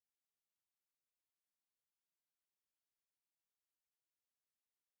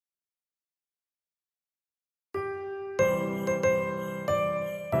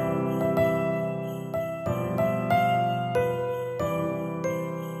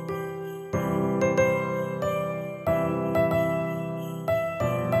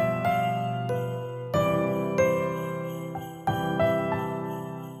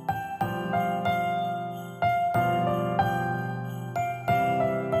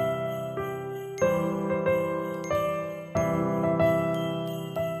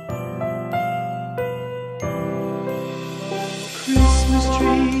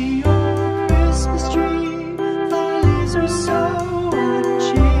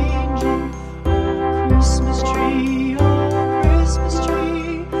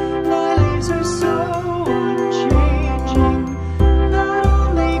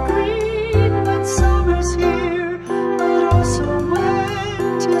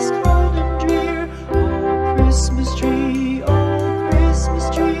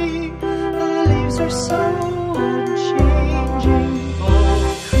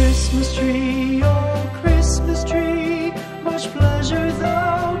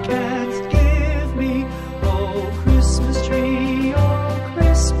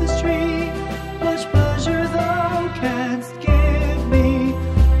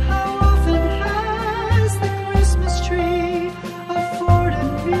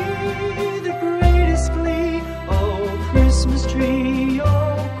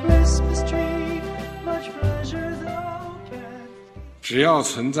只要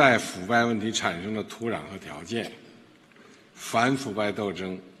存在腐败问题产生的土壤和条件，反腐败斗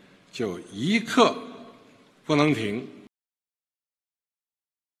争就一刻不能停。